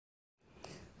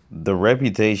The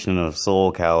reputation of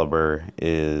Soul Calibur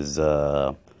is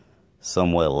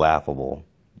somewhat laughable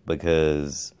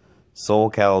because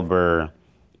Soul Calibur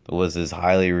was this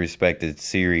highly respected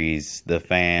series. The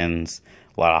fans,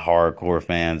 a lot of hardcore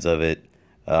fans of it,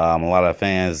 a lot of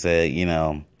fans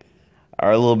that,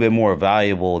 are a little bit more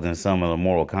valuable than some of the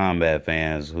Mortal Kombat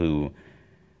fans who,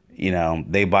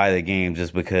 they buy the game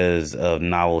just because of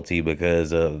novelty,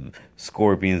 because of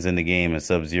Scorpions in the game and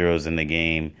Sub-Zeros in the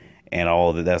game, and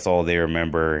all that. That's all they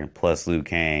remember. Plus Liu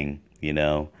Kang,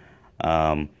 a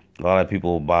lot of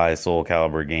people buy Soul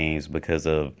Calibur games because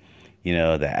of,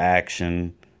 the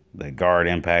action, the guard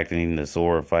impacting, the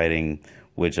sword fighting,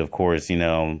 which of course,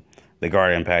 the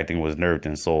guard impacting was nerfed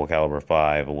in Soul Calibur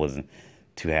 5. I wasn't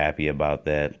too happy about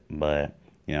that, but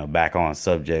back on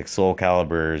subject, Soul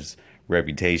Calibur's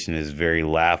reputation is very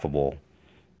laughable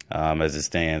as it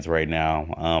stands right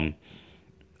now.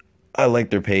 I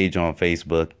liked their page on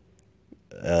Facebook.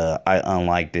 I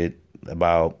unliked it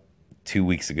about 2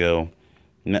 weeks ago.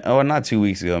 No, not 2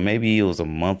 weeks ago. Maybe it was a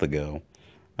month ago.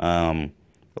 The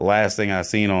last thing I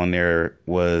seen on there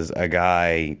was a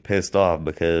guy pissed off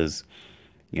because,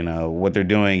 what they're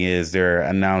doing is they're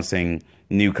announcing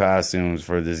new costumes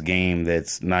for this game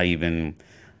that's not even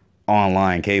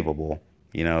online capable.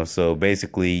 So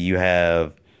basically you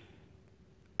have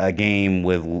a game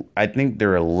with, I think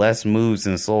there are less moves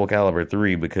in Soul Calibur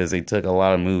 3 because they took a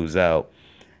lot of moves out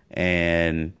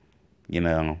and,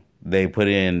 they put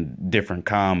in different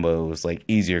combos, like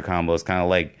easier combos, kind of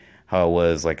like how it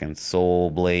was like in Soul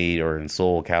Blade or in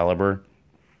Soul Calibur.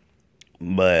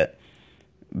 But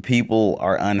people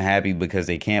are unhappy because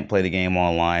they can't play the game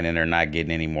online and they're not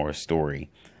getting any more story,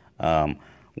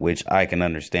 which I can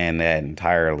understand that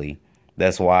entirely.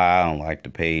 That's why I don't like the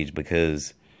page,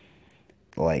 because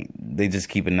like they just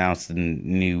keep announcing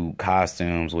new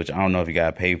costumes, which I don't know if you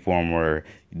gotta pay for them or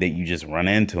that you just run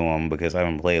into them, because I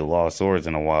haven't played Lost Swords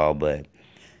in a while. But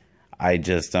I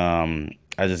just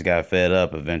got fed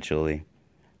up eventually.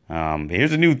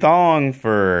 Here's a new thong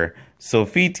for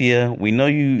Sophitia. We know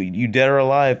you Dead or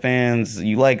Alive fans,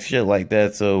 you like shit like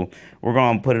that, so we're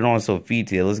gonna put it on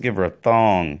Sophitia. Let's give her a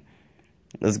thong.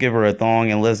 Let's give her a thong,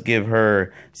 and let's give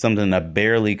her something to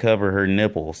barely cover her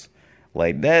nipples.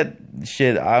 Like that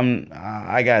shit,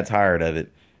 I got tired of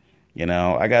it.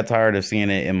 I got tired of seeing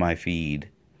it in my feed.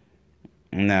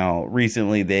 Now,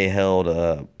 recently they held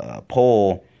a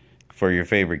poll for your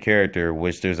favorite character,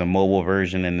 which there's a mobile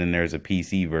version and then there's a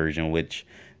PC version, which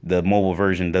the mobile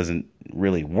version doesn't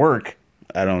really work,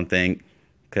 I don't think,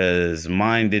 because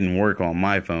mine didn't work on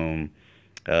my phone,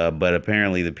 but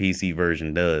apparently the PC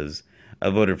version does. I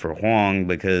voted for Huang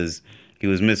because he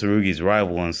was Mitsurugi's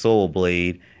rival in Soul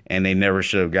Blade, and they never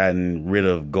should have gotten rid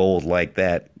of gold like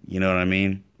that. You know what I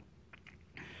mean?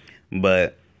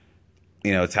 But,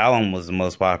 Talon was the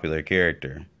most popular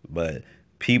character. But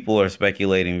people are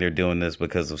speculating they're doing this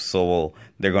because of Soul.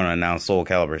 They're going to announce Soul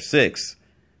Calibur 6.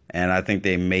 And I think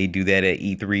they may do that at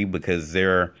E3 because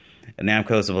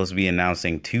Namco is supposed to be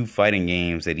announcing 2 fighting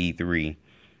games at E3.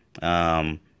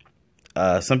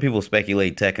 Some people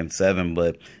speculate Tekken 7,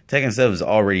 but Tekken 7 has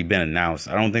already been announced.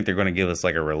 I don't think they're going to give us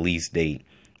like a release date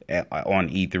on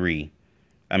E3.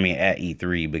 I mean, at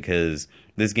E3, because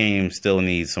this game still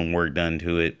needs some work done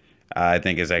to it. I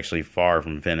think it's actually far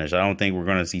from finished. I don't think we're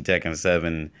going to see Tekken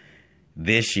 7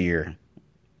 this year,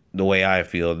 the way I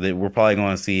feel. We're probably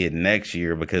going to see it next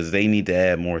year because they need to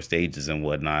add more stages and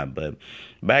whatnot. But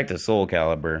back to Soul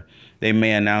Calibur, they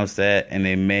may announce that, and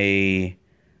they may...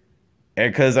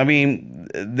 Because, I mean,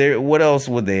 what else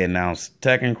would they announce?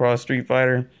 Tekken Cross Street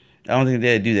Fighter? I don't think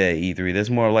they'd do that at E3. That's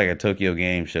more like a Tokyo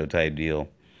Game Show type deal.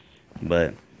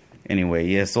 But anyway,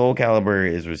 yeah, Soul Calibur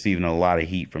is receiving a lot of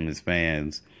heat from his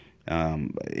fans.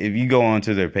 If you go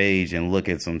onto their page and look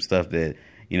at some stuff that,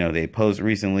 they post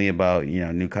recently about,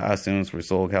 new costumes for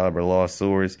Soul Calibur Lost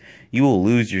Swords, you will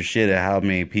lose your shit at how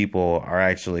many people are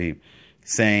actually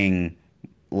saying,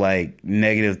 like,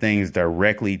 negative things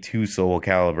directly to Soul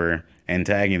Calibur and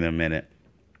tagging them in it.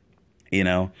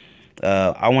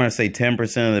 I want to say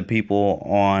 10% of the people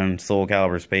on Soul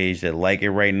Calibur's page that like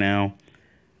it right now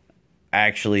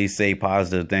actually say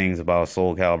positive things about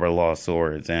Soul Calibur Lost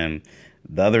Swords, and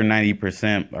the other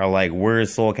 90% are like,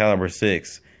 where's Soul Calibur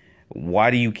 6?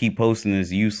 Why do you keep posting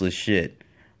this useless shit?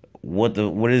 What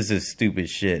is this stupid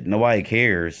shit? Nobody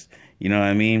cares. You know what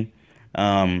I mean?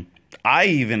 I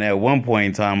even at one point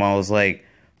in time, I was like,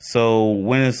 so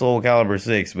when is Soul Calibur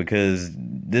 6? Because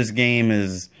this game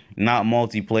is not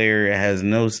multiplayer. It has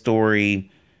no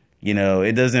story.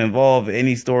 It doesn't involve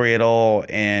any story at all.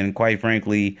 And quite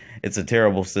frankly, it's a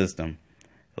terrible system.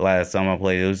 The last time I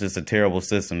played, it was just a terrible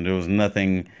system. There was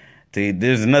nothing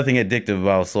There's nothing addictive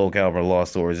about Soul Calibur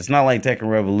Lost Swords. It's not like Tekken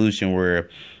Revolution where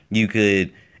you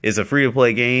could. It's a free to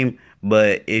play game,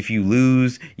 but if you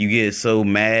lose, you get so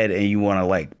mad and you want to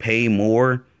like pay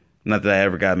more. Not that I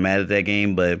ever got mad at that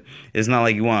game, but it's not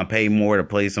like you want to pay more to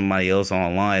play somebody else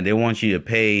online. They want you to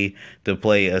pay to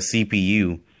play a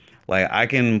CPU. Like I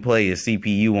can play a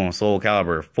CPU on Soul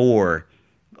Calibur 4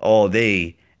 all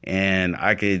day, and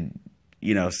I could,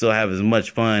 still have as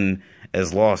much fun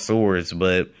as Lost Swords,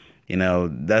 but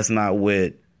that's not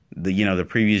what the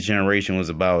previous generation was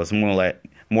about. It's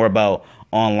more about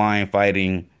online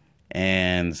fighting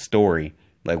and story.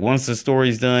 Like once the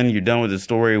story's done, you're done with the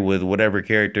story with whatever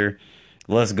character,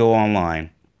 let's go online.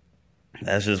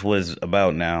 That's just what it's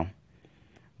about now.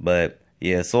 But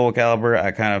yeah, Soul Calibur,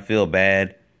 I kind of feel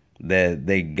bad that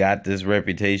they got this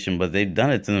reputation, but they've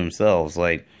done it to themselves.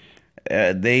 Like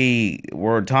they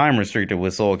were time restricted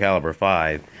with Soul Calibur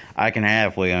 5. I can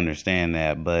halfway understand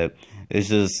that, but it's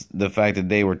just the fact that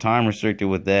they were time restricted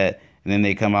with that, and then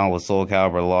they come out with Soul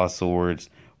Calibur Lost Swords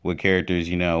with characters,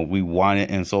 we wanted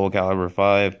in Soul Calibur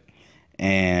 5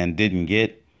 and didn't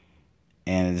get.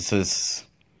 And it's just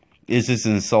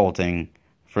insulting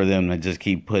for them to just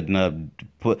keep working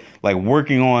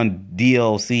on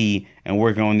DLC and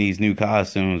working on these new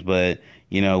costumes, but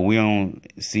we don't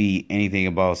see anything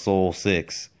about Soul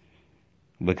 6,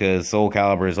 because Soul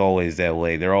Calibur is always that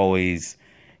way. They're always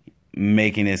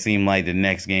making it seem like the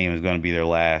next game is going to be their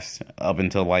last, up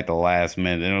until like the last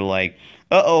minute. And they're like,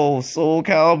 uh-oh, Soul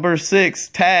Calibur 6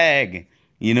 tag.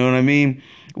 You know what I mean?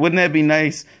 Wouldn't that be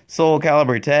nice? Soul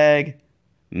Calibur tag?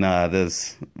 Nah,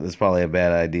 that's probably a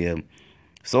bad idea.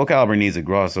 Soul Calibur needs a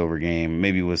crossover game,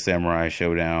 maybe with Samurai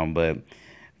Showdown, but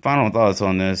final thoughts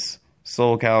on this.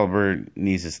 Soul Calibur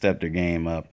needs to step their game up.